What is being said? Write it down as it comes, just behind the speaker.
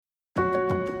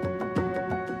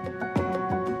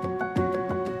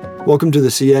Welcome to the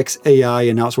CX, AI,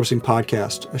 and Outsourcing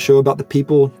Podcast, a show about the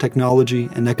people, technology,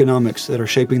 and economics that are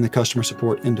shaping the customer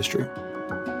support industry.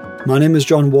 My name is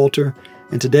John Walter,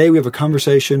 and today we have a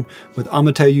conversation with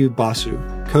Amitayu Basu,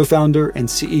 co-founder and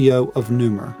CEO of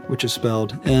NUMR, which is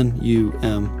spelled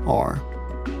N-U-M-R.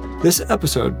 This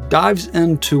episode dives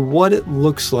into what it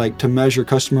looks like to measure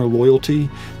customer loyalty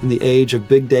in the age of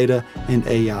big data and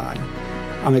AI.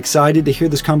 I'm excited to hear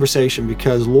this conversation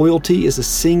because loyalty is the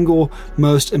single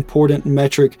most important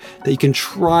metric that you can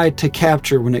try to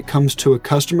capture when it comes to a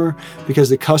customer, because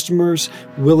the customer's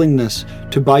willingness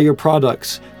to buy your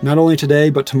products, not only today,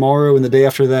 but tomorrow and the day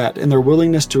after that, and their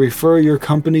willingness to refer your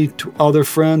company to other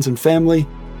friends and family,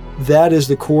 that is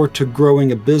the core to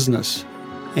growing a business.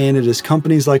 And it is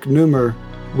companies like NUMR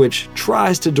which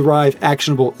tries to derive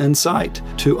actionable insight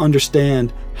to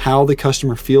understand how the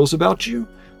customer feels about you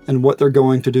and what they're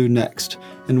going to do next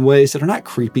in ways that are not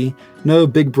creepy. No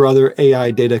Big Brother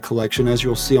AI data collection, as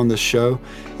you'll see on this show.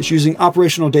 It's using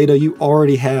operational data you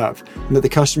already have and that the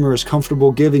customer is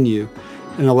comfortable giving you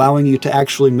and allowing you to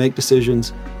actually make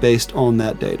decisions based on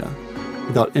that data.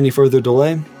 Without any further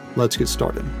delay, let's get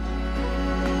started.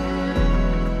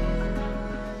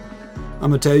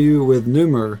 Amitayu with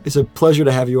NUMR. It's a pleasure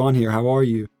to have you on here. How are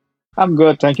you? I'm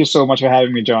good. Thank you so much for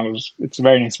having me, John. It's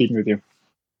very nice speaking with you.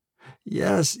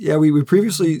 Yes. Yeah, we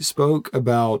previously spoke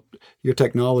about your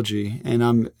technology, and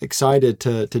I'm excited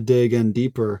to dig in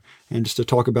deeper and just to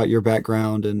talk about your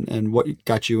background and what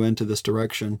got you into this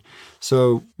direction.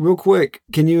 So real quick,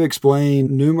 can you explain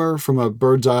NUMR from a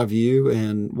bird's eye view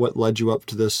and what led you up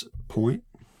to this point?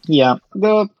 Yeah,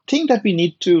 the thing that we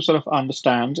need to sort of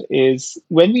understand is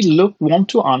when we want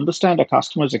to understand a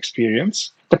customer's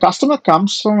experience, the customer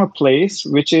comes from a place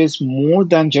which is more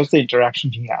than just the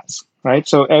interaction he has, right?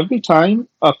 So every time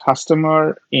a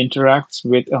customer interacts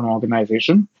with an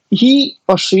organization, he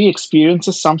or she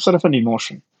experiences some sort of an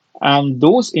emotion. And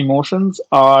those emotions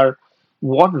are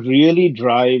what really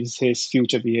drives his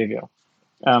future behavior.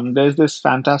 There's this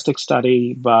fantastic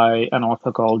study by an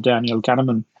author called Daniel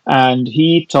Kahneman, and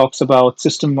he talks about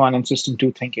system one and system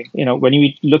two thinking. When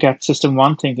you look at system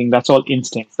one thinking, that's all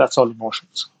instincts, that's all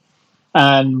emotions.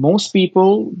 And most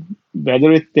people,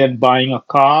 whether they're buying a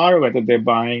car, whether they're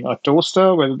buying a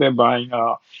toaster, whether they're buying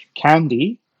a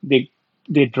candy, they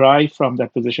drive from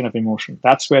that position of emotion.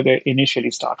 That's where they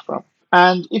initially start from.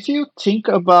 And if you think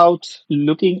about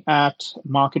looking at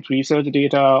market research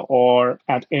data or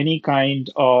at any kind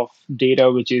of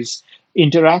data which is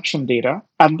interaction data,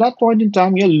 at that point in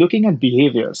time, you're looking at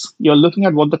behaviors. You're looking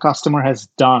at what the customer has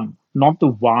done, not the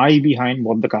why behind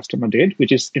what the customer did,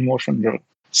 which is emotion driven.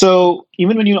 So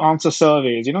even when you answer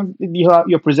surveys,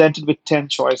 you're presented with 10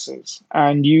 choices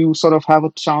and you sort of have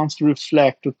a chance to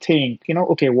reflect, to think,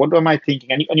 okay, what am I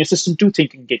thinking? And your system two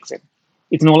thinking kicks in.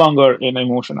 It's no longer an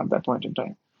emotion at that point in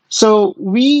time. So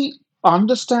we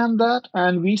understand that,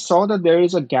 and we saw that there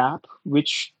is a gap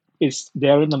which is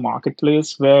there in the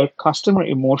marketplace where customer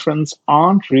emotions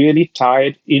aren't really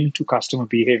tied into customer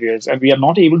behaviors, and we are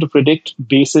not able to predict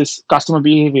basis customer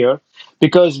behavior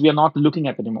because we are not looking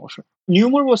at an emotion.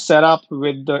 NUMR was set up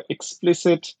with the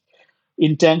explicit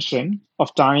intention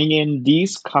of tying in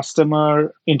these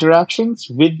customer interactions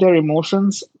with their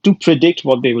emotions to predict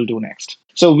what they will do next.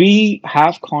 So we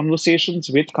have conversations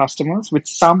with customers, with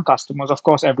some customers. Of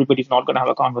course, everybody's not going to have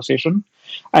a conversation,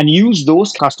 and use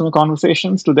those customer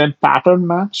conversations to then pattern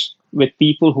match with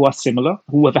people who are similar,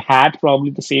 who have had probably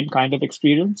the same kind of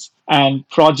experience, and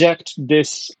project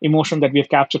this emotion that we have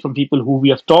captured from people who we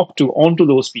have talked to onto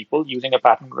those people using a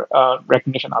pattern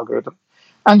recognition algorithm.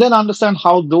 And then understand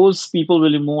how those people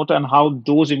will emote and how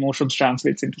those emotions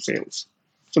translates into sales.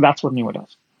 So that's what NUMR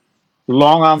does.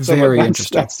 Long answer. Very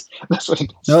interesting. That's what it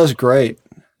does. No, that's great.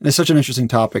 And it's such an interesting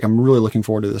topic. I'm really looking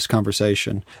forward to this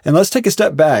conversation. And let's take a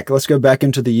step back. Let's go back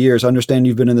into the years. I understand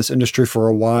you've been in this industry for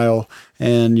a while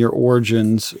and your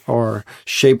origins are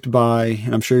shaped by,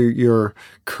 and I'm sure your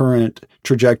current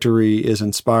trajectory is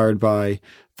inspired by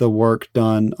the work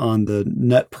done on the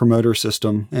Net Promoter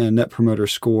System and Net Promoter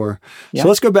Score. Yeah. So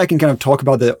let's go back and kind of talk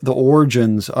about the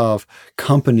origins of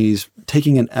companies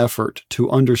taking an effort to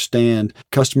understand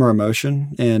customer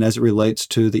emotion and as it relates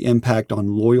to the impact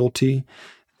on loyalty.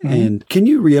 Mm-hmm. And can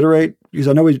you reiterate, because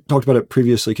I know we talked about it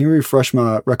previously, can you refresh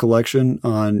my recollection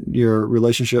on your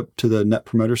relationship to the Net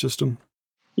Promoter System?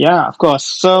 Yeah, of course.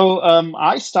 So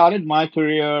I started my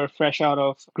career fresh out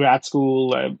of grad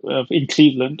school in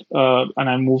Cleveland, and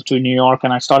I moved to New York,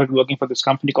 and I started working for this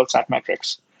company called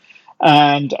Satmetrics.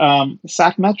 And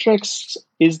Satmetrics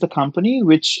is the company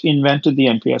which invented the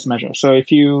NPS measure. So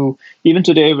if you, even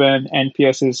today, when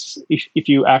NPS is, if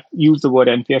you use the word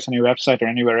NPS on your website or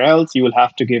anywhere else, you will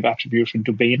have to give attribution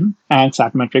to Bain and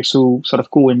Satmetrics, who sort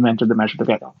of co-invented the measure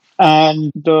together.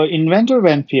 And the inventor of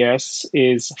NPS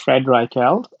is Fred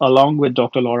Reichheld, along with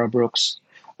Dr. Laura Brooks.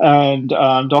 And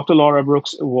Dr. Laura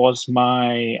Brooks was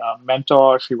my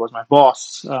mentor. She was my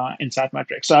boss in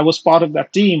Satmetrics. So I was part of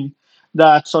that team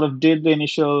that sort of did the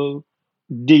initial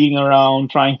digging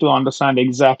around, trying to understand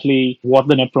exactly what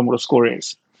the net promoter score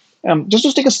is. Just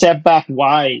to take a step back,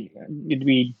 why did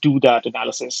we do that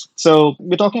analysis? So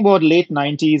we're talking about late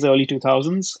 90s, early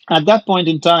 2000s. At that point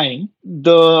in time,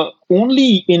 the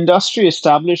only industry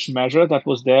established measure that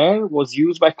was there was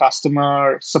used by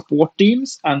customer support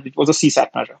teams, and it was a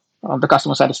CSAT measure. The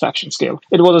customer satisfaction scale.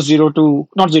 It was a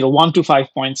 1 to 5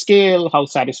 point scale. How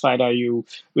satisfied are you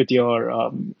with your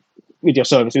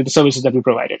service, with the services that we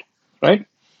provided, right?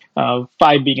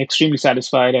 Five being extremely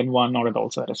satisfied and one not at all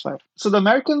satisfied. So the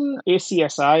American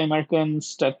ACSI, American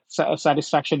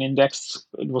Satisfaction Index,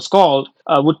 it was called,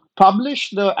 would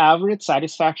publish the average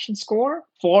satisfaction score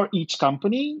for each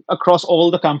company across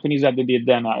all the companies that they did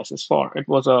the analysis for. It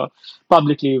was a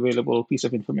publicly available piece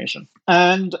of information.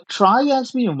 And try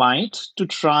as we might to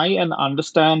try and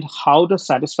understand how does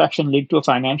satisfaction link to a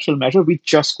financial measure, we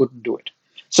just couldn't do it.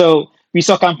 So we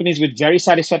saw companies with very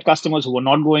satisfied customers who were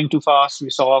not growing too fast. We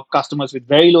saw customers with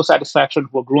very low satisfaction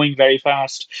who were growing very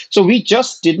fast. So we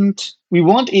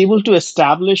weren't able to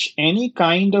establish any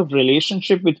kind of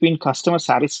relationship between customer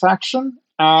satisfaction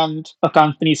and a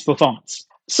company's performance.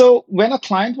 So when a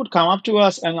client would come up to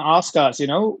us and ask us,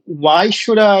 why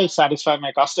should I satisfy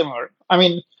my customer? I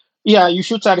mean, yeah, you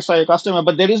should satisfy your customer,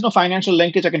 but there is no financial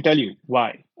linkage. I can tell you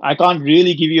why. I can't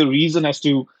really give you a reason as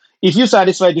to if you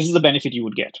satisfy, this is the benefit you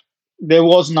would get. There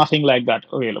was nothing like that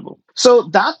available. So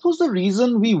that was the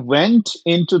reason we went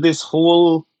into this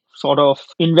whole sort of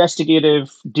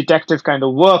investigative detective kind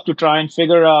of work to try and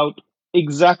figure out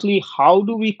exactly how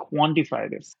do we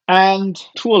quantify this. And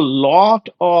through a lot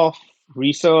of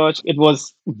research, it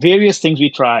was various things we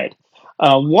tried.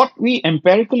 What we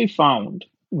empirically found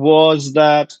was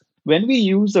that when we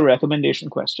use the recommendation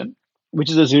question,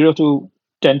 which is a 0 to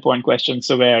 10 point question,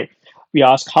 so where we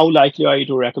ask how likely are you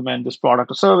to recommend this product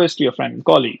or service to your friend and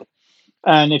colleague.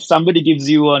 And if somebody gives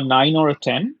you a 9 or a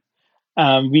 10,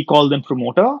 we call them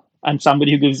promoter. And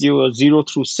somebody who gives you a 0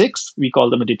 through 6, we call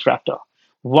them a detractor.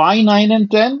 Why 9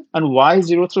 and 10 and why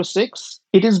 0 through 6?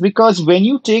 It is because when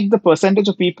you take the percentage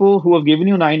of people who have given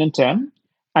you 9 and 10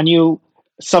 and you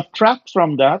subtract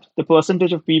from that the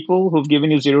percentage of people who've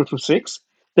given you 0 through 6,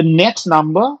 the net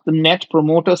number, the net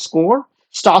promoter score,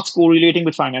 starts correlating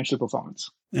with financial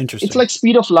performance. Interesting. It's like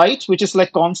speed of light, which is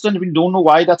like constant. We don't know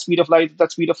why that speed of light.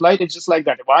 It's just like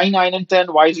that. Why 9 and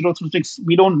 10? Why 0 through 6?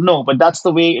 We don't know, but that's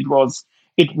the way it was.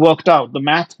 It worked out. The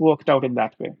math worked out in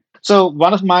that way. So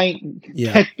one of my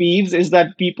pet peeves is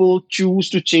that people choose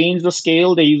to change the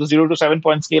scale. They use a 0 to 7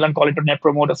 point scale and call it a net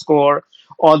promoter score,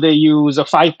 or they use a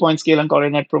 5 point scale and call it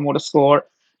a net promoter score.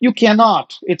 You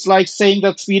cannot. It's like saying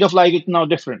that speed of light is now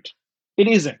different. It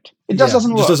isn't. It just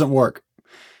doesn't work. It just doesn't work.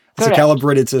 It's Correct. A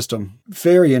calibrated system.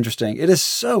 Very interesting. It is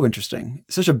so interesting.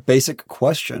 Such a basic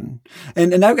question.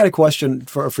 And I've got a question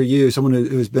for you, someone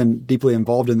who's been deeply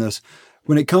involved in this.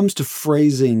 When it comes to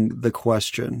phrasing the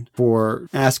question for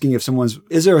asking if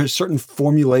is there a certain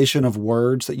formulation of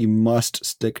words that you must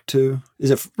stick to?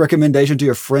 Is it recommendation to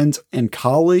your friends and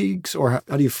colleagues, or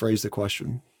how do you phrase the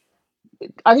question?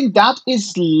 I think that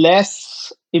is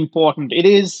less important. It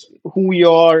is who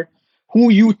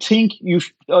you think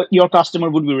your customer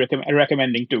would be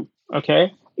recommending to.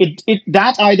 Okay,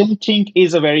 that I don't think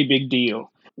is a very big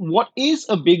deal. What is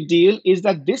a big deal is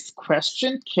that this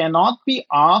question cannot be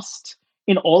asked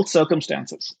in all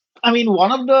circumstances. I mean,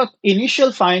 one of the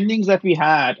initial findings that we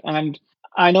had, and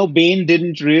I know Bain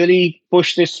didn't really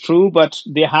push this through, but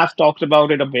they have talked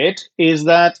about it a bit, is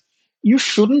that you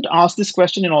shouldn't ask this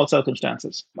question in all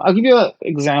circumstances. I'll give you an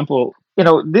example.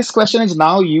 This question is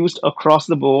now used across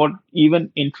the board,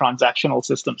 even in transactional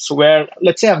systems. So where,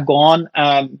 let's say I've gone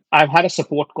and I've had a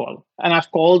support call and I've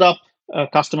called up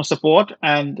customer support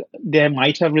and they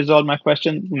might have resolved my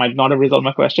question, might not have resolved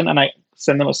my question. And I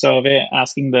send them a survey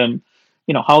asking them,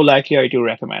 how likely are you to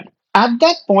recommend? At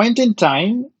that point in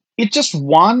time, it's just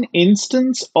one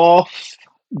instance of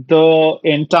the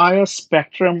entire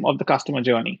spectrum of the customer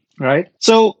journey, right?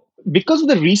 So because of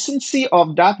the recency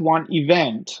of that one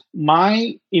event,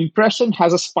 my impression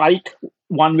has a spike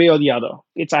one way or the other.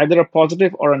 It's either a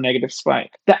positive or a negative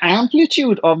spike. The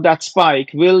amplitude of that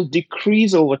spike will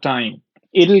decrease over time.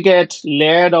 It'll get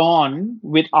layered on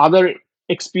with other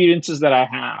experiences that I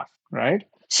have, right?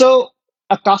 So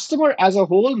a customer as a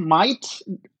whole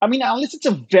unless it's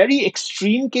a very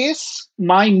extreme case,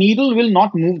 my needle will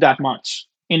not move that much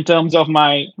in terms of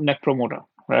my net promoter,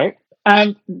 right?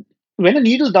 And when a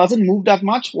needle doesn't move that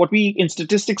much, what we in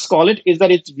statistics call it is that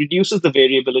it reduces the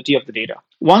variability of the data.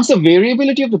 Once the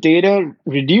variability of the data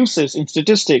reduces in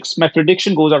statistics, my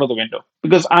prediction goes out of the window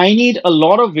because I need a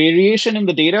lot of variation in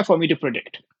the data for me to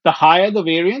predict. The higher the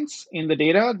variance in the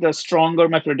data, the stronger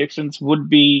my predictions would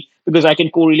be because I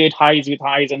can correlate highs with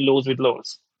highs and lows with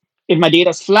lows. If my data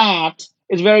is flat,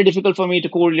 it's very difficult for me to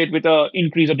correlate with an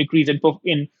increase or decrease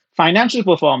in financial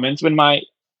performance when my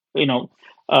you know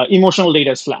emotional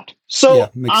data is flat. Yeah,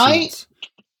 So makes sense.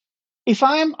 if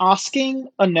I am asking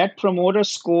a net promoter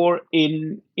score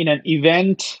in an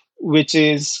event which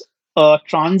is a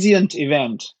transient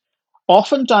event,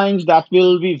 oftentimes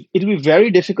it'll be very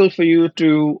difficult for you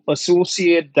to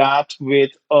associate that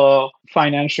with a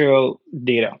financial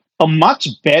data. A much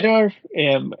better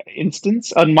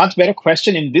a much better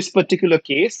question in this particular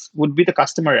case would be the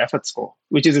customer effort score,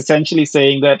 which is essentially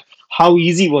saying that how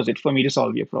easy was it for me to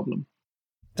solve your problem?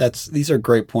 These are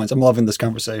great points. I'm loving this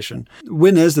conversation.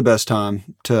 When is the best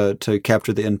time to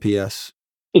capture the NPS?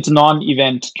 It's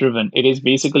non-event driven. It is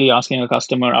basically asking a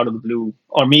customer out of the blue,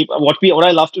 or me. What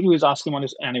I love to do is ask him on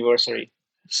his anniversary.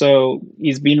 So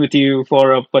he's been with you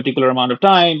for a particular amount of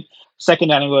time.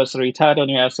 Second anniversary, third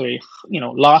anniversary.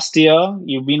 Last year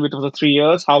you've been with us for 3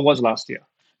 years. How was last year?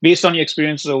 Based on your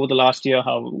experiences over the last year,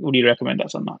 how would you recommend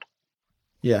us or not?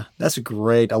 Yeah, that's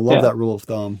great. I love Yeah, that rule of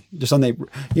thumb. Just on the,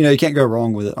 you can't go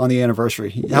wrong with it on the anniversary.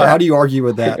 How yeah. do you argue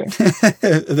with that?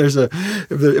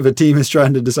 If a team is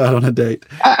trying to decide on a date?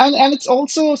 And it's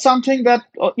also something that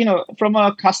from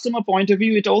a customer point of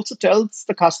view, it also tells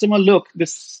the customer, look,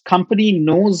 this company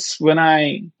knows when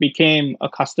I became a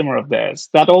customer of theirs.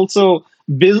 That also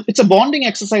it's a bonding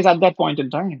exercise at that point in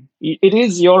time. It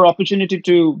is your opportunity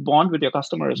to bond with your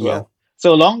customer as Yeah, well.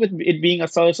 So along with it being a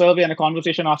survey and a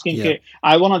conversation asking, yeah, okay,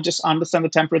 I want to just understand the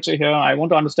temperature here, I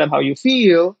want to understand how you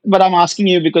feel, but I'm asking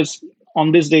you because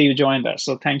on this day you joined us,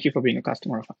 so thank you for being a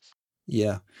customer of ours.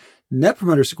 yeah. Net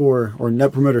Promoter Score or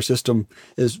Net Promoter System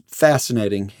is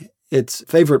fascinating. It's a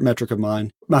favorite metric of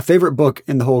mine. My favorite book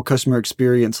in the whole customer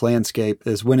experience landscape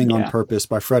is Winning on Yeah, Purpose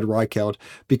by Fred Reichheld,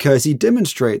 because he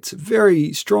demonstrates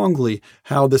very strongly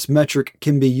how this metric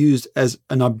can be used as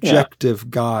an yeah,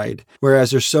 objective guide.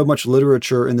 Whereas there's so much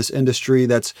literature in this industry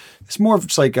it's more of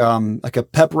just like a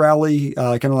pep rally,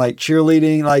 kind of like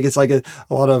cheerleading. Like it's like a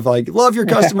lot of like love your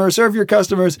customers, serve your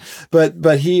customers.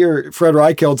 But here Fred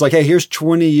Reichheld's like, hey, here's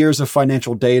 20 years of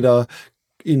financial data,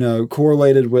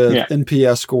 correlated with yeah.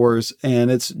 NPS scores, and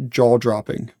it's jaw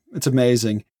dropping. It's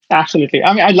amazing. Absolutely.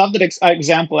 I mean, I love that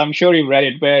example. I'm sure you've read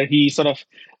it, where he sort of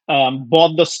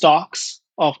bought the stocks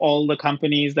of all the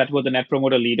companies that were the net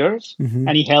promoter leaders, Hmm.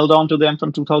 and he held on to them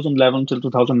from 2011 till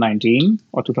 2019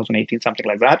 or 2018, something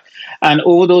like that. And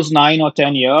over those 9 or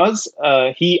 10 years,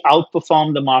 he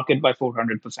outperformed the market by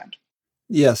 400%.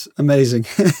 Yes, amazing.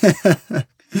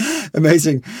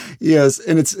 Amazing. Yes.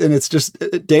 And it's just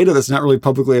data that's not really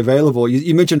publicly available.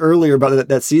 You mentioned earlier about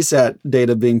that CSAT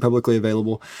data being publicly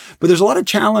available, but there's a lot of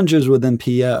challenges with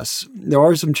NPS. There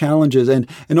are some challenges, and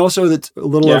also that's a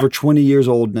little Yeah, over 20 years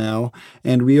old now,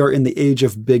 and we are in the age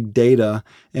of big data,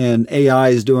 and AI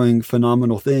is doing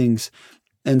phenomenal things.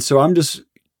 And so I'm just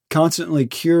constantly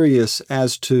curious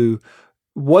as to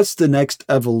what's the next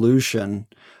evolution,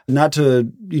 not to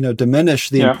diminish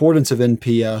the yeah, importance of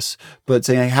NPS, but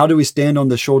saying how do we stand on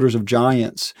the shoulders of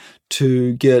giants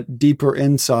to get deeper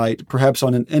insight, perhaps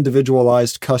on an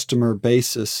individualized customer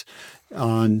basis,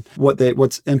 on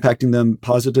what's impacting them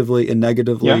positively and yeah.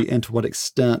 negatively, and to what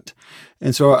extent.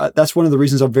 And so that's one of the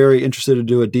reasons I'm very interested to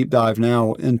do a deep dive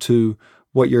now into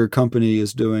what your company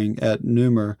is doing at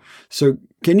NUMR. So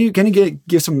can you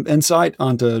give some insight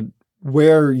onto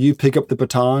where you pick up the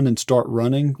baton and start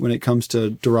running when it comes to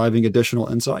deriving additional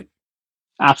insight?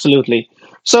 Absolutely.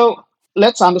 So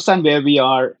let's understand where we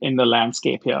are in the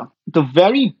landscape here. The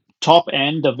very top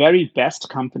end, the very best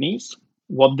companies,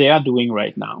 what they are doing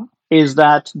right now is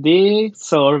that they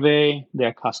survey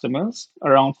their customers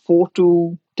around 4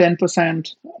 to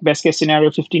 10%, best case scenario,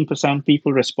 15%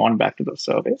 people respond back to those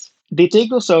surveys. They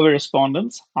take those survey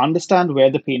respondents, understand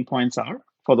where the pain points are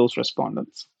for those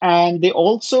respondents, and they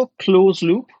also close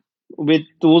loop with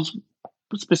those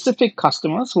specific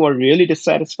customers who are really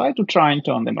dissatisfied to try and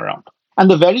turn them around. And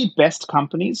the very best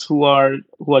companies who are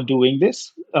doing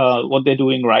this, what they're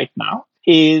doing right now,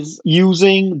 is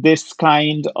using this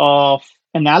kind of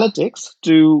analytics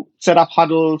to set up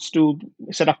huddles, to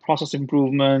set up process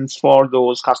improvements for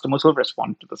those customers who have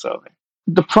responded to the survey.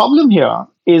 The problem here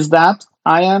is that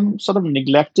I am sort of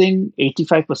neglecting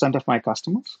 85% of my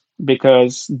customers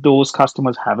because those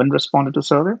customers haven't responded to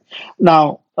survey.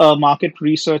 Now, a market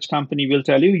research company will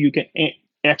tell you you can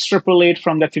extrapolate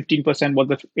from that 15% what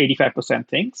the 85%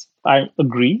 thinks. I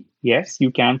agree. Yes,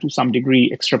 you can to some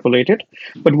degree extrapolate it.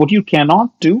 But what you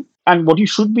cannot do and what you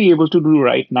should be able to do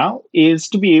right now is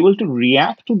to be able to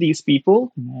react to these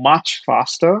people much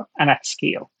faster and at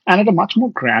scale and at a much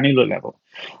more granular level.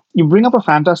 You bring up a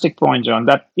fantastic point, John,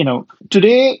 that,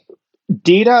 today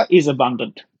data is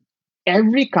abundant.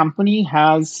 Every company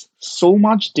has so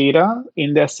much data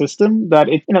in their system that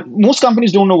most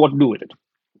companies don't know what to do with it.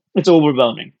 It's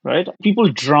overwhelming, right? People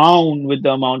drown with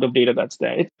the amount of data that's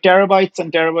there. It's terabytes and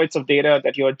terabytes of data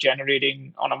that you're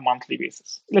generating on a monthly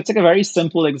basis. Let's take a very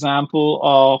simple example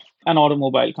of an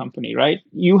automobile company, right?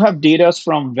 You have data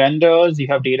from vendors, you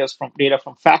have data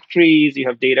from factories, you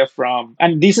have data from,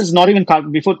 and this is not even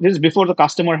before the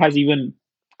customer has even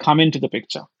come into the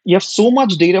picture. You have so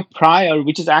much data prior,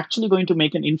 which is actually going to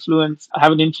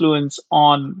have an influence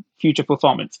on future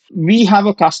performance. We have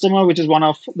a customer, which is one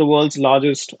of the world's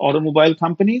largest automobile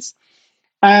companies,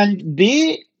 and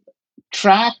they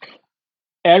track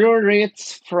error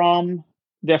rates from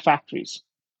their factories,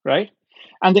 right?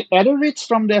 And the error rates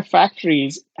from their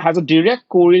factories has a direct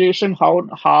correlation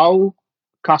how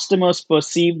customers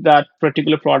perceive that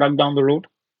particular product down the road,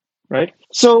 right?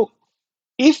 So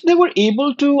if they were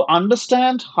able to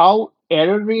understand how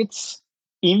error rates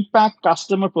impact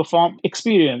customer perform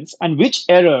experience and which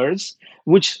errors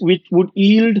which would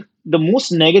yield the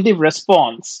most negative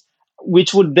response,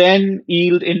 which would then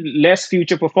yield in less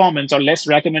future performance or less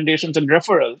recommendations and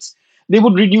referrals, they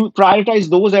would prioritize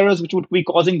those errors which would be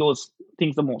causing those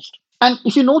things the most. And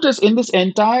if you notice in this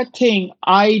entire thing,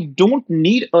 I don't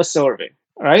need a survey,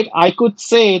 right? I could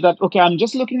say that, okay, I'm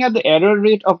just looking at the error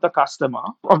rate of the customer,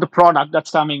 of the product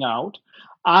that's coming out.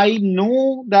 I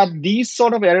know that these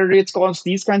sort of error rates cause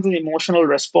these kinds of emotional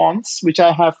response, which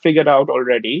I have figured out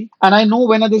already. And I know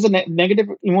when there's a negative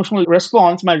emotional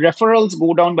response, my referrals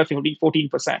go down by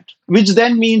 14%, which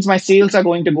then means my sales are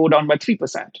going to go down by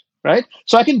 3%, right?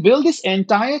 So I can build this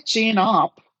entire chain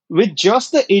up with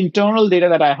just the internal data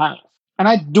that I have. And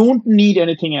I don't need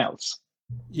anything else.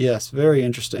 Yes, very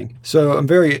interesting. So I'm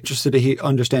very interested to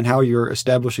understand how you're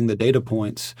establishing the data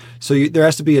points. So there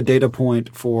has to be a data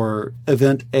point for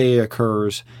event A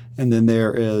occurs, and then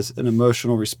there is an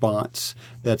emotional response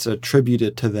that's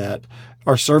attributed to that.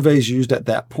 Are surveys used at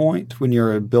that point when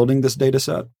you're building this data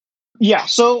set? Yeah.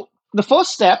 So the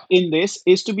first step in this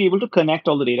is to be able to connect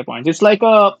all the data points. It's like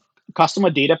a customer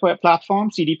data platform,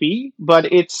 CDP, but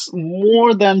it's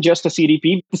more than just a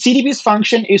CDP. The CDP's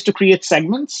function is to create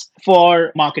segments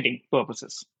for marketing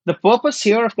purposes. The purpose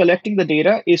here of collecting the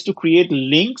data is to create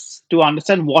links to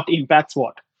understand what impacts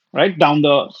what, right?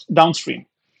 Downstream.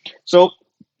 So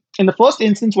in the first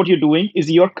instance, what you're doing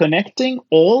is you're connecting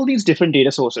all these different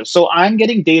data sources. So I'm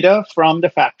getting data from the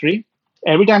factory.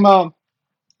 Every time a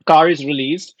car is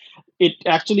released, it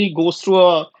actually goes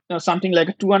through something like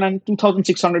a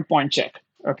 2,600 point check.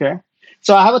 Okay.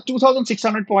 So I have a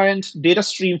 2,600 point data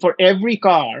stream for every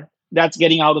car that's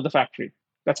getting out of the factory,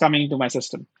 that's coming into my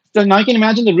system. So now you can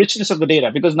imagine the richness of the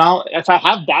data, because now if I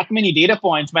have that many data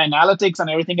points, my analytics and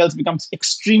everything else becomes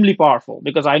extremely powerful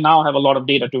because I now have a lot of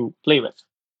data to play with.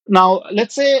 Now,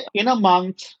 let's say in a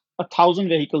month, 1,000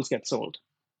 vehicles get sold,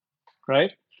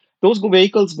 right? Those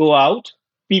vehicles go out,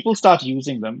 people start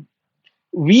using them.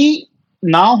 We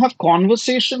now have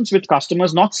conversations with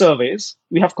customers, not surveys.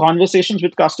 We have conversations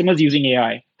with customers using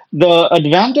AI. The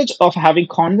advantage of having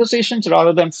conversations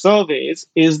rather than surveys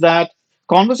is that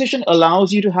conversation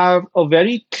allows you to have a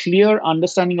very clear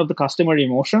understanding of the customer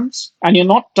emotions, and you're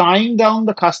not tying down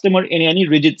the customer in any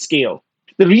rigid scale.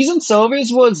 The reason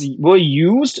surveys were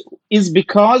used is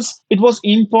because it was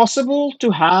impossible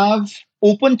to have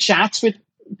open chats with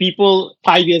people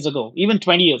 5 years ago, even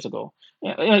 20 years ago.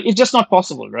 It's just not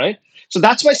possible, right? So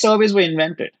that's why surveys were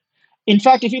invented. In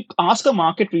fact, if you ask a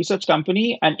market research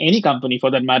company, and any company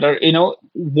for that matter,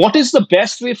 what is the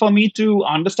best way for me to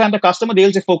understand a customer?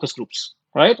 They'll say focus groups,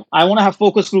 right? I want to have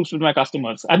focus groups with my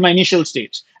customers at my initial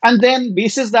stage. And then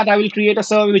basis that I will create a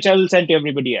survey, which I will send to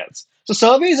everybody else. So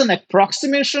survey is an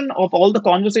approximation of all the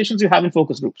conversations you have in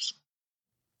focus groups.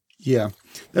 Yeah,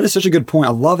 that is such a good point.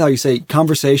 I love how you say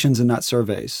conversations and not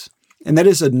surveys. And that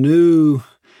is a new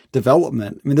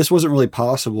development. I mean, this wasn't really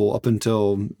possible up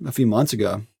until a few months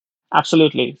ago.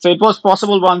 Absolutely. So it was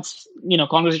possible once,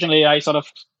 conversational AI sort of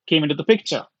came into the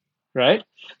picture, right?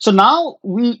 So now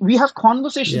we have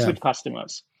conversations with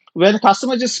customers where the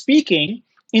customer is just speaking.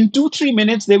 In 2-3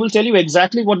 minutes, they will tell you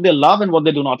exactly what they love and what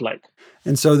they do not like.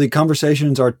 And so the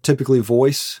conversations are typically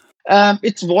voice?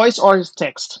 It's voice or it's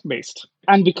text based.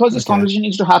 And because this Okay. conversation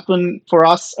needs to happen for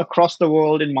us across the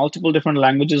world in multiple different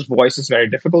languages, voice is very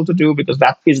difficult to do because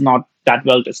that is not that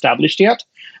well established yet,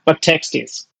 but text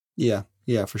is. Yeah.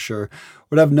 Yeah, for sure.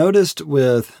 What I've noticed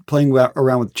with playing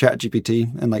around with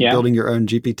ChatGPT and like Yeah. building your own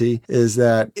GPT is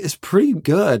that it's pretty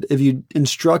good if you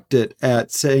instruct it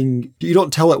at saying, you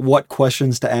don't tell it what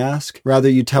questions to ask, rather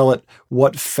you tell it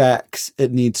what facts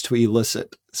it needs to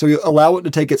elicit. So you allow it to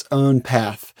take its own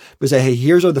path, but say, hey,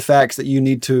 here's are the facts that you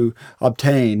need to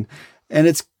obtain. And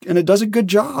it does a good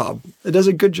job. It does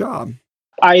a good job.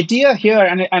 Idea here,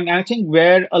 and I think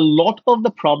where a lot of the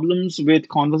problems with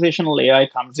conversational AI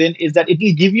comes in is that it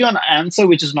will give you an answer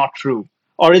which is not true,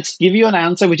 or it's give you an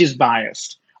answer which is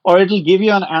biased, or it'll give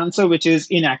you an answer which is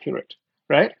inaccurate,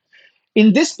 right?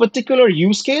 In this particular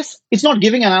use case, it's not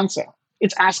giving an answer,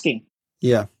 it's asking.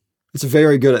 Yeah. It's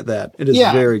very good at that. It is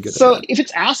Yeah. very good at So that. if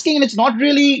it's asking and it's not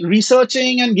really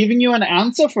researching and giving you an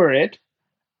answer for it,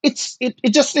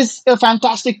 it just is a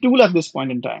fantastic tool at this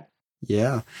point in time.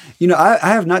 Yeah. I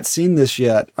have not seen this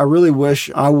yet. I really wish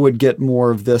I would get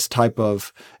more of this type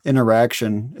of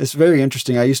interaction. It's very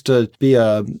interesting. I used to be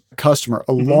a customer,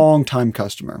 a long time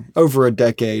customer, over a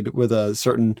decade with a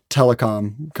certain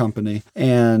telecom company.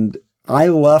 And I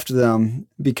left them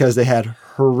because they had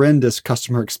horrendous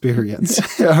customer experience,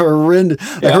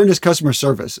 horrendous customer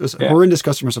service. It was horrendous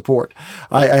customer support.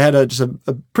 I had just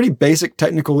a pretty basic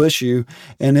technical issue,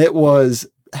 and it was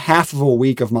half of a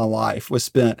week of my life was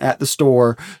spent at the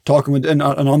store talking with and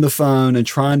on the phone and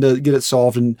trying to get it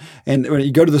solved. And when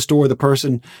you go to the store, the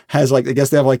person has I guess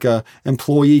they have like a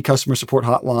employee customer support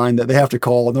hotline that they have to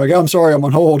call. And they're like, oh, I'm sorry, I'm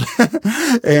on hold.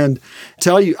 And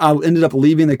tell you, I ended up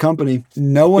leaving the company.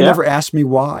 No one ever asked me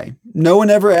why. No one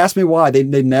ever asked me why. They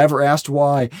never asked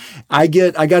why. I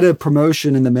got a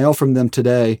promotion in the mail from them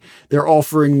today. They're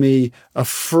offering me a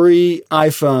free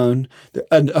iPhone,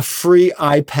 a free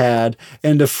iPad,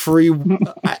 and a free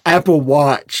Apple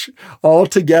Watch all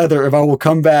together if I will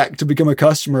come back to become a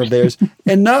customer of theirs.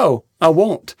 And no, I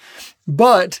won't.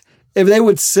 But if they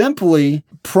would simply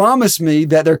promise me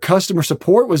that their customer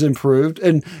support was improved,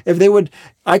 and if they would,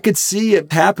 I could see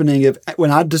it happening. If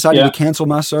when I decided to cancel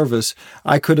my service,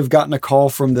 I could have gotten a call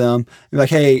from them like,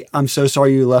 hey, I'm so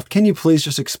sorry you left. Can you please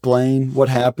just explain what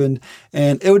happened?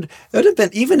 And it would have been,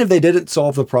 even if they didn't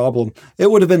solve the problem, it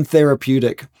would have been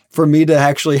therapeutic for me to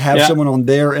actually have someone on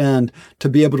their end to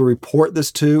be able to report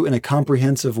this to in a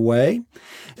comprehensive way.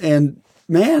 And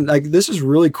man, this is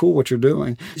really cool what you're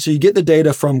doing. So you get the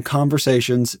data from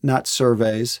conversations, not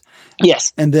surveys.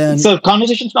 Yes. And then so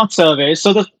conversations, not surveys.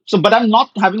 But I'm not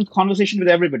having conversation with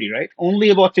everybody, right? Only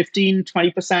about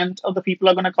 15-20% of the people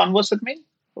are going to converse with me.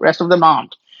 The rest of them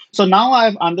aren't. So now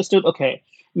I've understood, okay,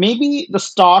 maybe the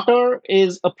starter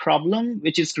is a problem,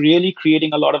 which is really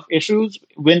creating a lot of issues.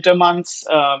 Winter months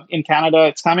in Canada,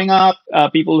 it's coming up.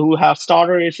 People who have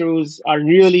starter issues are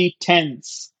really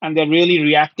tense and they're really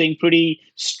reacting pretty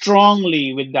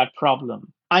strongly with that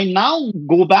problem. I now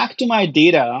go back to my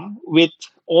data with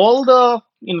all the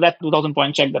in that 2000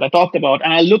 point check that I talked about,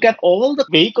 and I look at all the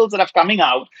vehicles that are coming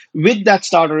out with that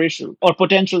starter issue or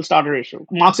potential starter issue,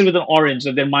 marks it with an orange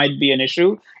that there might be an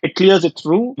issue. It clears it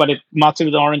through, but it marks it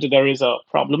with an orange that there is a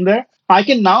problem there. I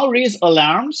can now raise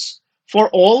alarms for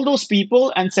all those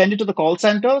people and send it to the call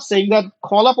center saying that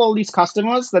call up all these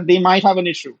customers that they might have an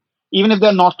issue, even if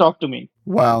they're not talked to me.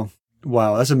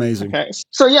 Wow, that's amazing. Okay.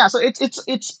 So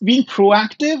it's being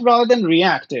proactive rather than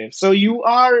reactive. So you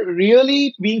are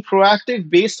really being proactive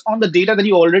based on the data that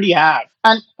you already have.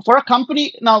 And for a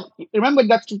company, now remember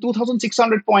that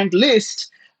 2,600 point list,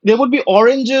 there would be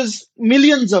oranges,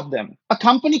 millions of them. A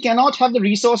company cannot have the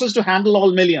resources to handle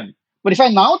all million. But if I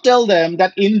now tell them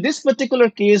that in this particular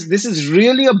case, this is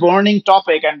really a burning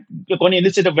topic and you're going to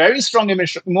elicit a very strong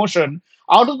emotion,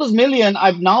 out of those million,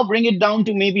 I've now bring it down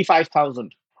to maybe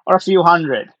 5,000 or a few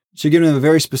hundred. So you're giving them a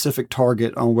very specific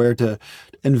target on where to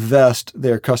invest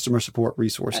their customer support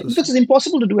resources. Because it's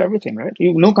impossible to do everything, right?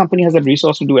 No company has that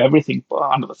resource to do everything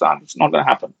under the sun. It's not going to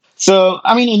happen. So,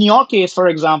 I mean, in your case, for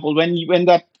example, when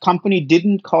that company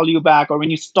didn't call you back or when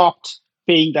you stopped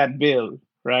paying that bill,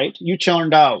 right? You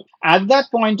churned out. At that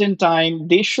point in time,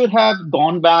 they should have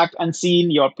gone back and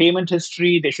seen your payment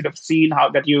history. They should have seen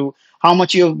how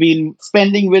much you have been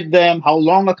spending with them, how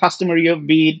long a customer you have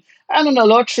been. And an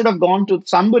alert should have gone to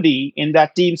somebody in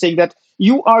that team saying that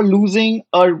you are losing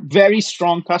a very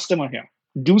strong customer here.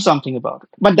 Do something about it.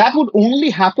 But that would only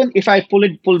happen if I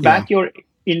pull back your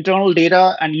internal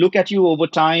data and look at you over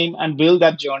time and build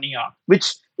that journey up,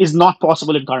 which is not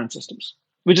possible in current systems,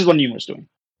 which is what NUMR is doing.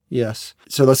 Yes.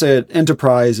 So let's say an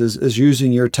enterprise is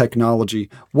using your technology.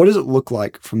 What does it look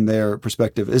like from their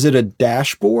perspective? Is it a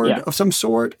dashboard of some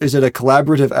sort? Is it a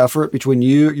collaborative effort between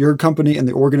your company, and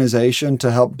the organization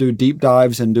to help do deep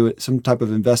dives and do some type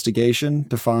of investigation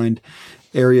to find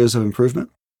areas of improvement?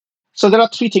 So there are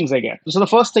three things I get. So the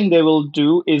first thing they will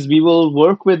do is we will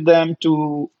work with them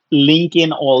to link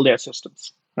in all their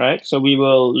systems, right? So we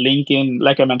will link in,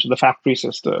 like I mentioned, the factory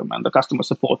system and the customer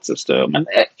support system and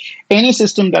any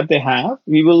system that they have.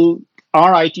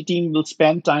 Our IT team will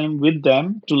spend time with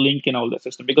them to link in all their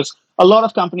systems, because a lot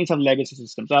of companies have legacy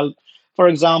systems. For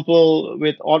example,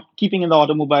 keeping in the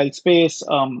automobile space,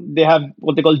 they have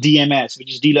what they call DMS,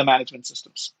 which is dealer management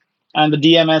systems. And the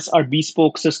DMS are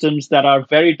bespoke systems that are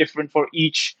very different for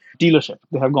each dealership.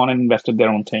 They have gone and invested their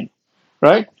own thing,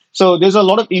 right? So there's a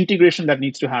lot of integration that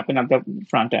needs to happen at the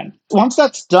front end. Once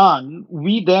that's done,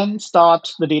 we then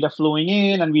start the data flowing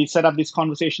in, and we set up these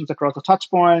conversations across the touch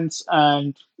points.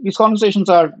 And these conversations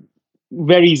are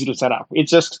very easy to set up. It's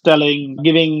just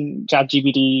giving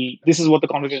ChatGPT, this is what the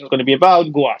conversation is going to be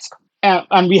about, go ask.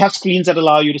 And we have screens that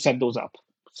allow you to set those up.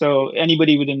 So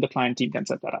anybody within the client team can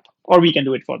set that up, or we can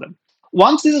do it for them.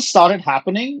 Once this has started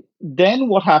happening, then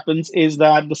what happens is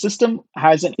that the system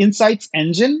has an insights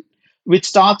engine which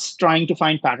starts trying to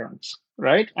find patterns,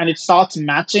 right? And it starts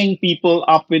matching people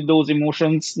up with those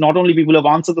emotions, not only people who have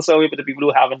answered the survey, but the people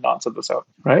who haven't answered the survey,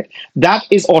 right? That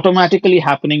is automatically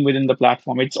happening within the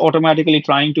platform. It's automatically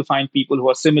trying to find people who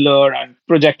are similar and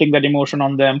projecting that emotion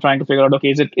on them, trying to figure out,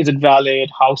 okay, is it valid?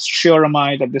 How sure am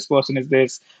I that this person is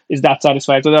this? Is that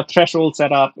satisfied? So there are thresholds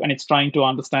set up, and it's trying to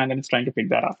understand and it's trying to pick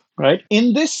that up, right?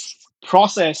 In this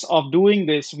process of doing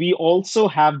this, we also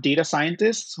have data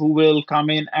scientists who will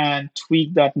come in and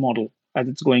tweak that model as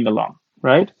it's going along,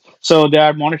 right? So they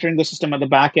are monitoring the system at the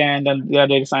back end, and there are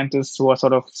data scientists who are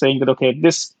sort of saying that, okay,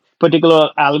 this particular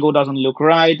algo doesn't look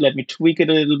right. Let me tweak it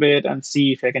a little bit and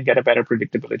see if I can get a better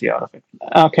predictability out of it.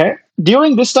 Okay.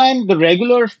 During this time, the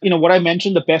regular, what I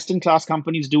mentioned, the best-in-class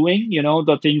companies doing,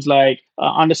 the things like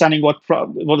understanding what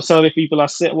the survey people are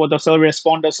saying, what the survey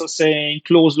responders are saying,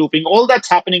 closed looping, all that's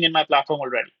happening in my platform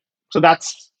already. So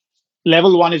that's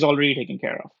level 1 is already taken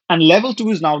care of. And level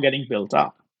 2 is now getting built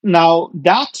up. Now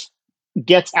that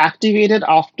gets activated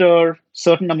after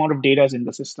certain amount of data is in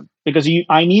the system, because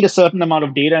I need a certain amount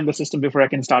of data in the system before I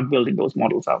can start building those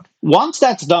models out. Once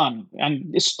that's done,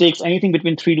 and this takes anything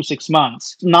between 3 to 6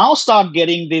 months, now start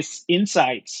getting these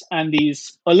insights and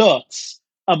these alerts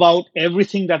about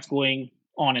everything that's going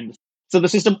on in the system. So the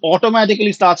system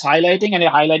automatically starts highlighting, and you're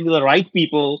highlighting to the right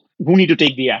people who need to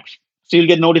take the action. So you'll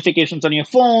get notifications on your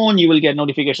phone, you will get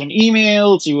notification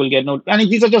emails, you will get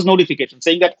these are just notifications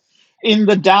saying that in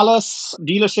the Dallas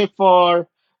dealership for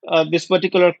this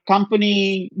particular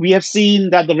company, we have seen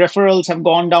that the referrals have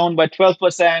gone down by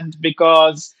 12%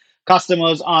 because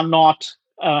customers are not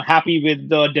happy with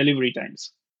the delivery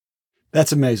times.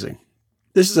 That's amazing.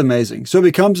 This is amazing. So it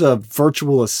becomes a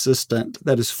virtual assistant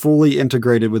that is fully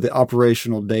integrated with the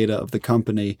operational data of the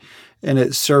company, and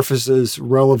it surfaces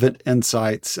relevant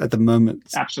insights at the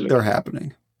moment they're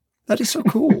happening. That is so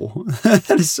cool.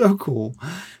 That is so cool.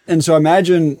 And so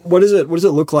imagine, what does it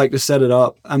look like to set it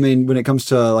up? I mean, when it comes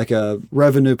to like a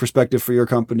revenue perspective for your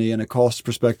company and a cost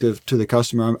perspective to the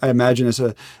customer, I imagine it's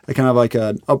a kind of like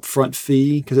an upfront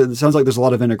fee, because it sounds like there's a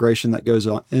lot of integration that goes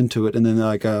on into it, and then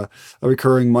like a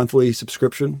recurring monthly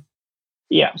subscription.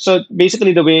 Yeah. So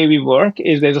basically the way we work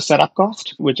is there's a setup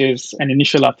cost, which is an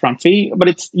initial upfront fee, but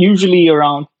it's usually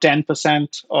around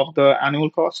 10% of the annual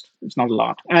cost. It's not a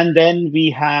lot. And then we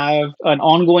have an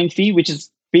ongoing fee, which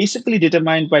is basically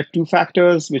determined by two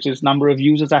factors, which is number of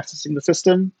users accessing the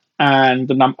system and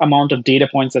the amount of data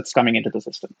points that's coming into the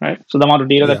system, right? So the amount of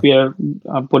data that we are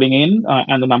putting in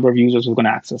and the number of users who can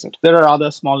access it. There are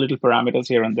other small little parameters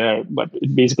here and there, but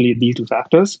basically these two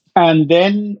factors. And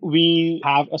then we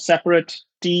have a separate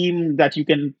team that you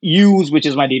can use, which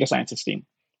is my data sciences team,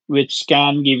 which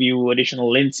can give you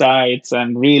additional insights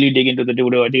and really dig into the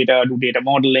data, do data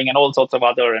modeling and all sorts of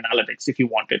other analytics. If you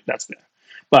want it, that's there.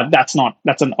 But that's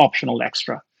an optional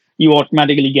extra. You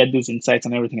automatically get these insights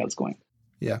and everything else going.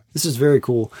 Yeah, this is very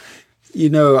cool.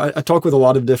 I talk with a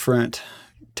lot of different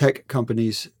tech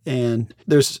companies, and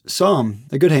there's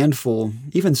a good handful,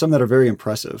 even some that are very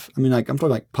impressive. I mean, like I'm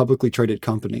talking like publicly traded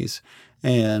companies,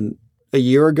 and a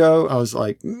year ago, I was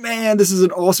like, man, this is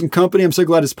an awesome company. I'm so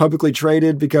glad it's publicly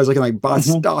traded because I can like buy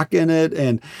stock in it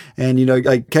and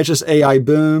like catch this AI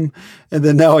boom. And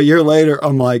then now a year later,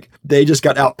 I'm like, they just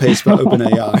got outpaced by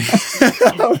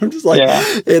OpenAI. I'm just like,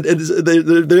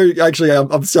 they're actually,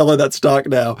 I'm selling that stock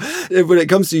now. And when it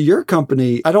comes to your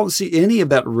company, I don't see any of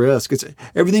that risk. It's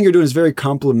everything you're doing is very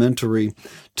complementary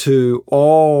to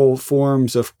all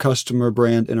forms of customer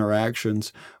brand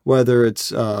interactions, whether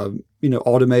it's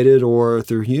automated or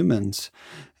through humans.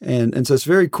 And so it's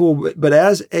very cool. But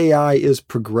as AI is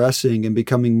progressing and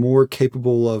becoming more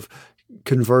capable of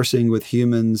conversing with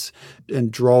humans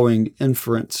and drawing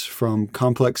inference from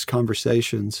complex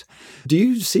conversations, do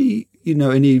you see,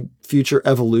 any future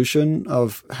evolution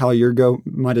of how your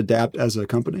might adapt as a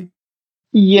company?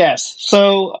 Yes.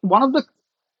 So one of the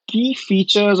key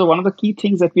features or one of the key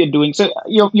things that we are doing. So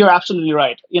you're absolutely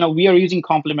right. We are using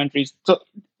complementaries. So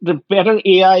the better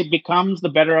AI becomes, the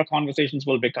better our conversations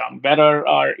will become, better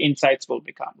our insights will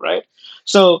become, right?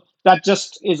 So that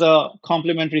just is a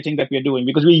complementary thing that we are doing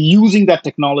because we're using that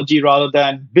technology rather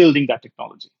than building that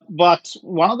technology. But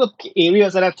one of the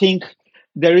areas that I think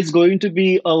there is going to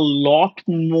be a lot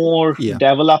more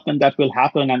development that will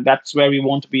happen, and that's where we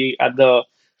want to be at the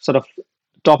sort of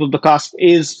top of the cusp,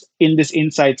 is in this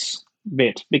insights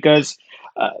bit. Because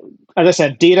as I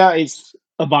said, data is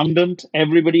abundant.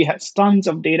 Everybody has tons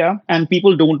of data and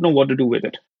people don't know what to do with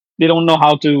it. They don't know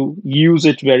how to use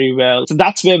it very well. So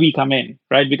that's where we come in,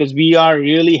 right? Because we are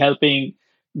really helping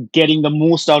getting the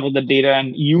most out of the data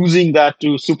and using that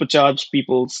to supercharge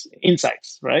people's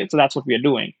insights, right? So that's what we are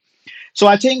doing. So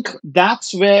I think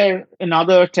that's where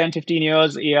another 10, 15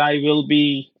 years AI will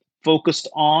be focused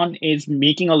on, is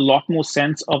making a lot more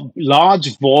sense of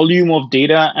large volume of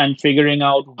data and figuring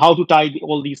out how to tie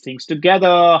all these things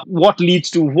together, what leads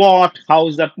to what, how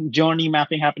is that journey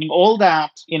mapping happening. All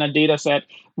that in a data set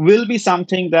will be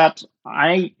something that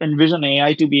I envision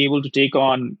AI to be able to take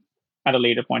on at a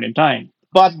later point in time.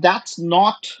 But that's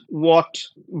not what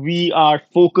we are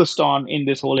focused on in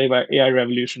this whole AI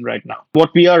revolution right now. What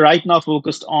we are right now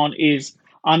focused on is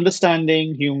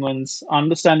understanding humans,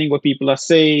 understanding what people are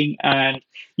saying, and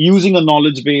using a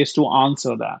knowledge base to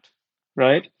answer that,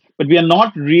 right? But we are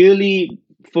not really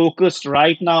focused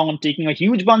right now on taking a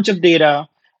huge bunch of data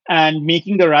and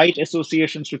making the right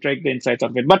associations to take the insights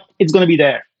out of it. But it's going to be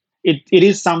there. It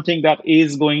is something that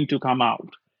is going to come out.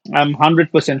 I'm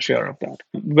 100% sure of that.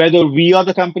 Whether we are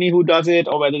the company who does it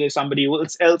or whether there's somebody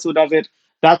else who does it,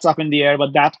 that's up in the air,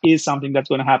 but that is something that's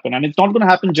going to happen. And it's not going to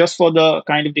happen just for the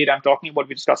kind of data I'm talking about,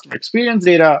 which is customer experience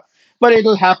data, but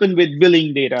it'll happen with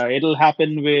billing data. It'll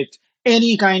happen with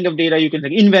any kind of data you can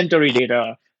think, inventory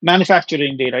data,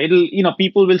 manufacturing data.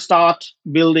 People will start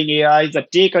building AIs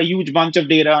that take a huge bunch of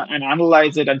data and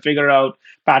analyze it and figure out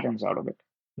patterns out of it.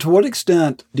 To what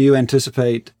extent do you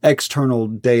anticipate external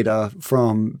data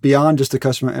from beyond just the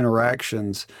customer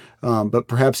interactions, but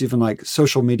perhaps even like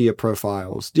social media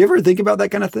profiles? Do you ever think about that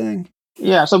kind of thing?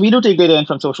 Yeah, so we do take data in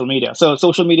from social media. So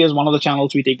social media is one of the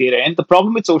channels we take data in. The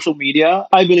problem with social media,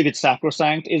 I believe it's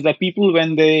sacrosanct, is that people,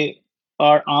 when they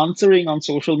are answering on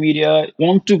social media,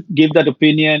 want to give that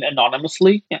opinion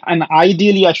anonymously. And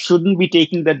ideally, I shouldn't be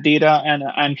taking that data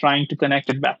and trying to connect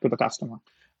it back to the customer.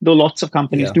 Though lots of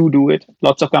companies do it.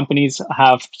 Lots of companies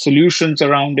have solutions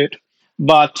around it.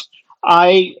 But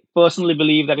I personally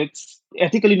believe that it's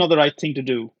ethically not the right thing to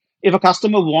do. If a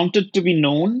customer wanted to be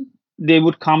known, they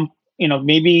would come,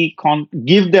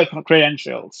 give their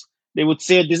credentials. They would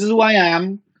say, this is who I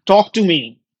am, talk to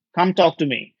me, come talk to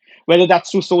me. Whether that's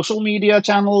through social media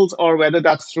channels or whether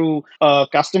that's through a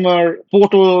customer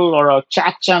portal or a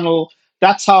chat channel,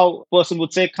 that's how a person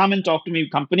would say, come and talk to me,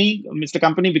 company, Mr.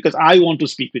 Company, because I want to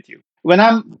speak with you. When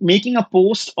I'm making a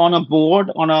post on a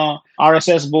board, on a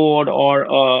RSS board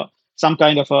or some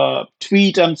kind of a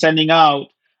tweet I'm sending out,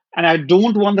 and I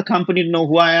don't want the company to know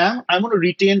who I am, I want to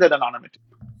retain that anonymity.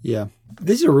 Yeah.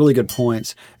 These are really good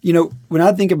points. When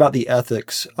I think about the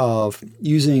ethics of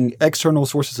using external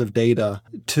sources of data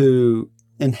to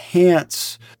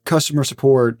enhance customer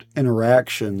support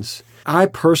interactions, I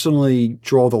personally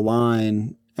draw the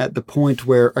line at the point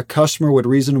where a customer would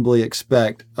reasonably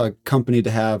expect a company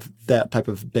to have that type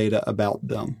of data about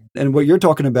them. And what you're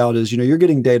talking about is, you're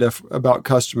getting data about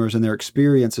customers and their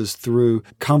experiences through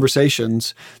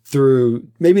conversations, through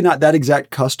maybe not that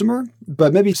exact customer,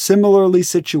 but maybe similarly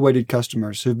situated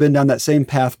customers who've been down that same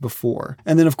path before.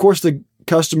 And then, of course, the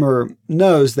customer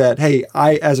knows that, hey,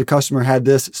 I, as a customer, had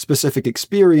this specific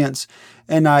experience,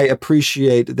 And I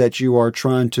appreciate that you are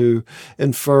trying to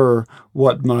infer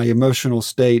what my emotional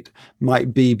state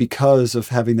might be because of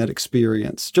having that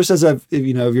experience. Just as if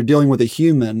you're dealing with a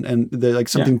human and like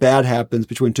something bad happens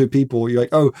between two people, you're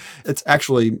like, oh, it's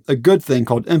actually a good thing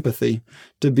called empathy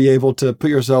to be able to put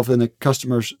yourself in the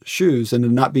customer's shoes and to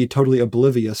not be totally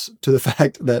oblivious to the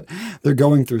fact that they're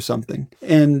going through something.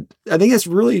 And I think it's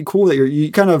really cool that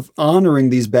you're kind of honoring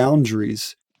these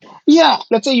boundaries. Yeah,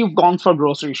 let's say you've gone for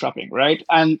grocery shopping, right?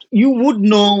 And you would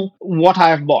know what I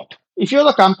have bought. If you're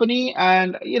the company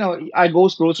and I go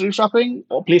grocery shopping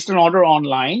or placed an order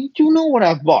online, you know what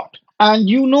I've bought. And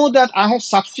you know that I have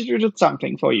substituted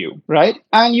something for you, right?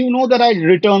 And you know that I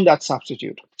returned that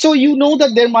substitute. So you know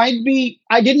that there might be,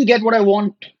 I didn't get what I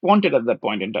wanted at that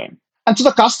point in time. And so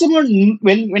the customer,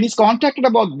 when he's contacted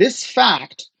about this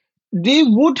fact, they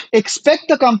would expect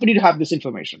the company to have this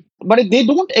information. But if they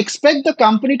don't expect the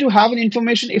company to have an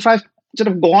information, if I've sort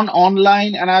of gone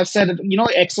online and I've said,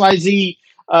 XYZ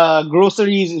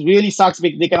groceries really sucks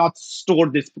because they cannot store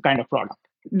this kind of product.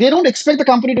 They don't expect the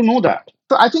company to know that.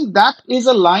 So I think that is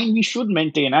a line we should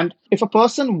maintain. And if a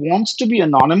person wants to be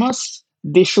anonymous,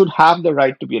 they should have the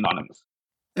right to be anonymous.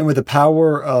 And with the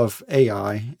power of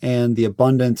AI and the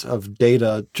abundance of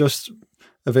data just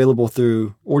available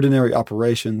through ordinary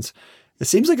operations, it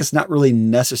seems like it's not really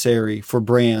necessary for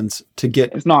brands to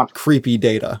get creepy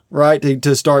data, right?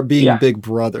 To start being big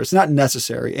brother. It's not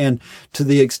necessary. And to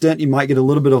the extent you might get a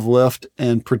little bit of lift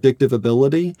and predictive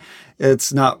ability,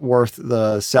 it's not worth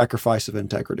the sacrifice of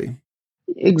integrity.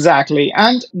 Exactly.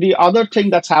 And the other thing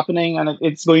that's happening, and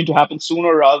it's going to happen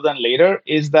sooner rather than later,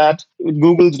 is that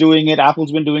Google's doing it,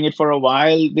 Apple's been doing it for a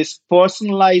while. This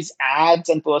personalized ads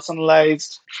and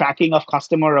personalized tracking of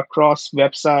customer across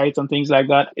websites and things like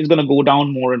that is going to go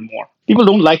down more and more. People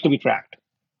don't like to be tracked,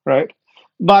 right?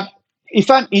 But if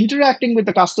I'm interacting with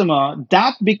the customer,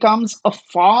 that becomes a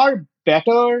far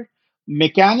better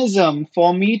mechanism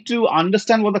for me to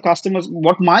understand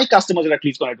what my customers are at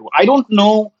least going to do. I don't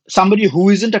know somebody who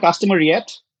isn't a customer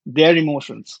yet, their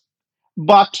emotions.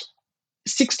 But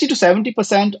 60 to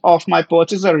 70% of my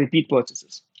purchases are repeat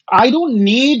purchases. I don't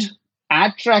need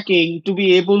ad tracking to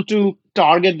be able to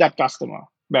target that customer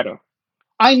better.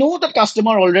 I know that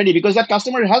customer already because that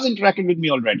customer has interacted with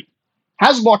me already,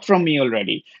 has bought from me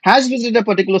already, has visited a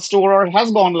particular store or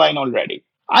has gone online already.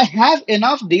 I have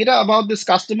enough data about this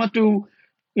customer to,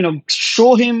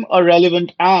 show him a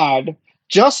relevant ad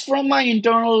just from my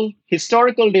internal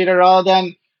historical data rather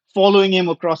than following him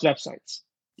across websites.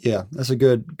 Yeah, that's a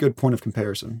good point of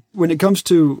comparison. When it comes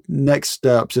to next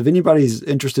steps, if anybody's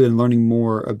interested in learning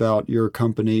more about your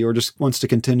company or just wants to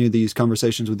continue these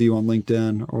conversations with you on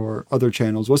LinkedIn or other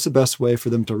channels, what's the best way for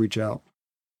them to reach out?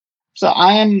 So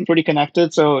I am pretty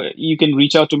connected. So you can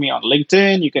reach out to me on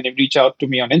LinkedIn. You can reach out to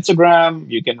me on Instagram.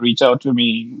 You can reach out to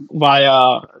me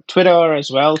via Twitter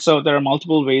as well. So there are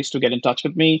multiple ways to get in touch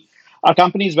with me. Our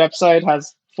company's website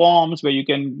has forms where you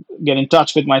can get in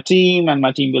touch with my team, and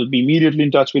my team will be immediately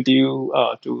in touch with you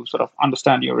to sort of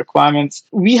understand your requirements.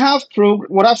 We have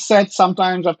what I've said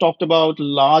sometimes, I've talked about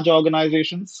large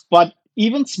organizations, but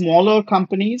even smaller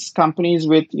companies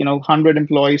with 100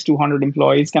 employees, 200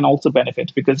 employees can also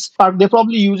benefit because they're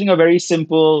probably using a very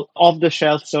simple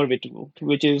off-the-shelf survey tool,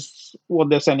 which is what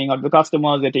they're sending out to the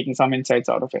customers. They're taking some insights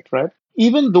out of it, right?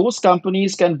 Even those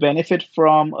companies can benefit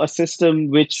from a system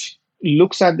which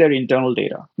looks at their internal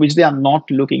data, which they are not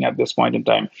looking at this point in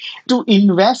time. To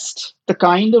invest the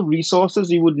kind of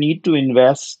resources you would need to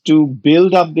invest to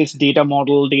build up this data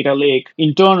model, data lake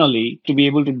internally to be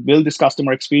able to build this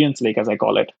customer experience lake, as I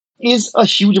call it, is a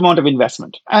huge amount of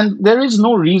investment. And there is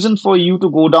no reason for you to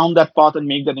go down that path and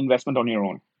make that investment on your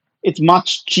own. It's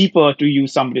much cheaper to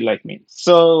use somebody like me.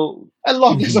 So a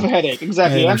lot less of a headache,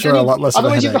 exactly. And I'm sure a lot less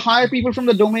otherwise, of a you have to hire people from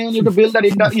the domain. You have to build that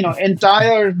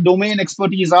entire domain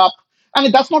expertise up.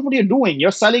 And that's not what you're doing.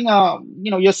 You're selling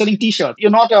you're selling t-shirts.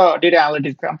 You're not a data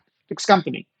analytics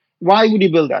company. Why would you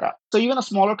build that up? So even a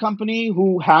smaller company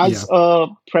who has a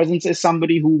presence is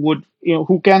somebody who would,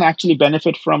 who can actually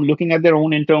benefit from looking at their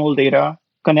own internal data,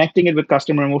 connecting it with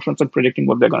customer emotions and predicting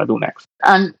what they're going to do next.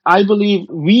 And I believe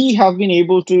we have been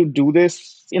able to do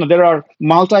this. There are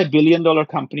multi-billion-dollar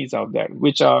companies out there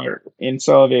which are in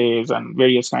surveys and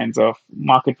various kinds of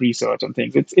market research and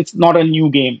things. It's not a new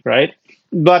game, right?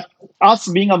 But us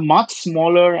being a much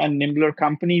smaller and nimbler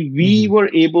company, we were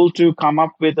able to come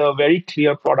up with a very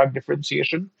clear product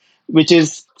differentiation, which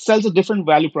sells a different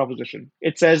value proposition.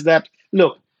 It says that,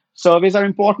 look, surveys are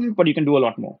important, but you can do a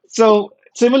lot more. So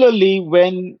similarly,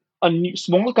 when a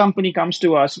small company comes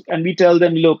to us and we tell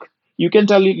them, look, you can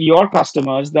tell your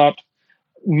customers that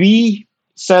we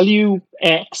sell you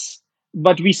X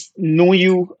but we know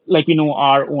you like we know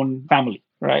our own family,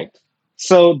 right?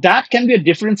 So that can be a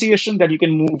differentiation that you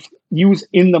can use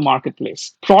in the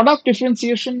marketplace. Product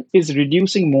differentiation is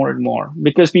reducing more and more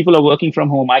because people are working from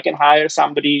home. I can hire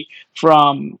somebody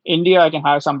from India, I can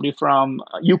hire somebody from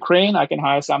Ukraine, I can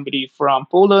hire somebody from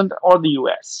Poland or the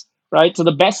US, right? So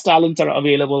the best talents are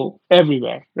available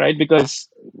everywhere, right? Because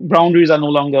boundaries are no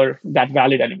longer that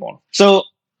valid anymore. So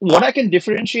what I can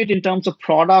differentiate in terms of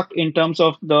product, in terms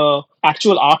of the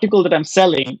actual article that I'm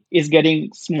selling, is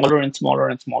getting smaller and smaller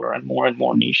and smaller and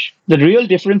more niche. The real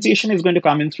differentiation is going to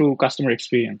come in through customer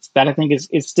experience. That I think is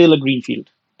still a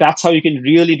greenfield. That's how you can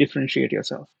really differentiate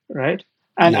yourself, right?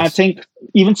 And I Yes. think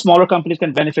even smaller companies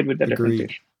can benefit with that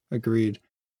differentiation. Agreed.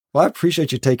 Well, I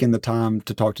appreciate you taking the time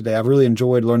to talk today. I've really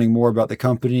enjoyed learning more about the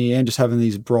company and just having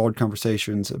these broad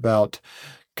conversations about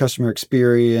customer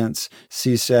experience,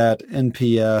 CSAT,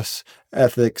 NPS,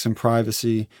 ethics and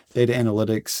privacy, data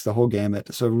analytics, the whole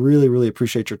gamut. So really, really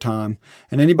appreciate your time.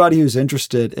 And anybody who's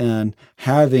interested in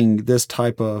having this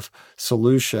type of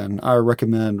solution, I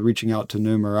recommend reaching out to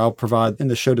NUMR. I'll provide in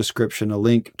the show description a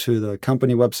link to the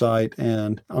company website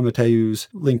and Amitayu's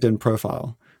LinkedIn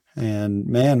profile. And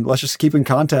man, let's just keep in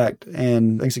contact.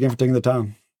 And thanks again for taking the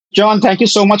time. John, thank you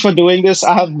so much for doing this.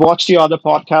 I have watched your other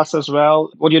podcasts as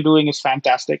well. What you're doing is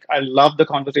fantastic. I love the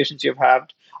conversations you've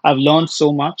had. I've learned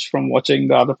so much from watching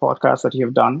the other podcasts that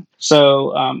you've done.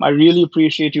 So I really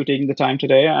appreciate you taking the time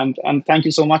today. And thank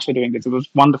you so much for doing this. It was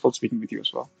wonderful speaking with you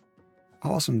as well.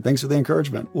 Awesome. Thanks for the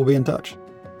encouragement. We'll be in touch.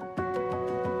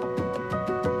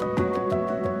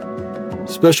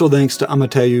 Special thanks to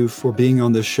Amitayu for being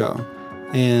on this show.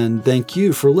 And thank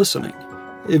you for listening.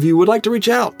 If you would like to reach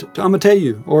out to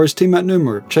Amitayu or his team at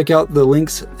NUMR, check out the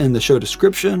links in the show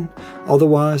description.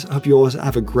 Otherwise, I hope you always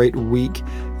have a great week,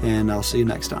 and I'll see you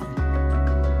next time.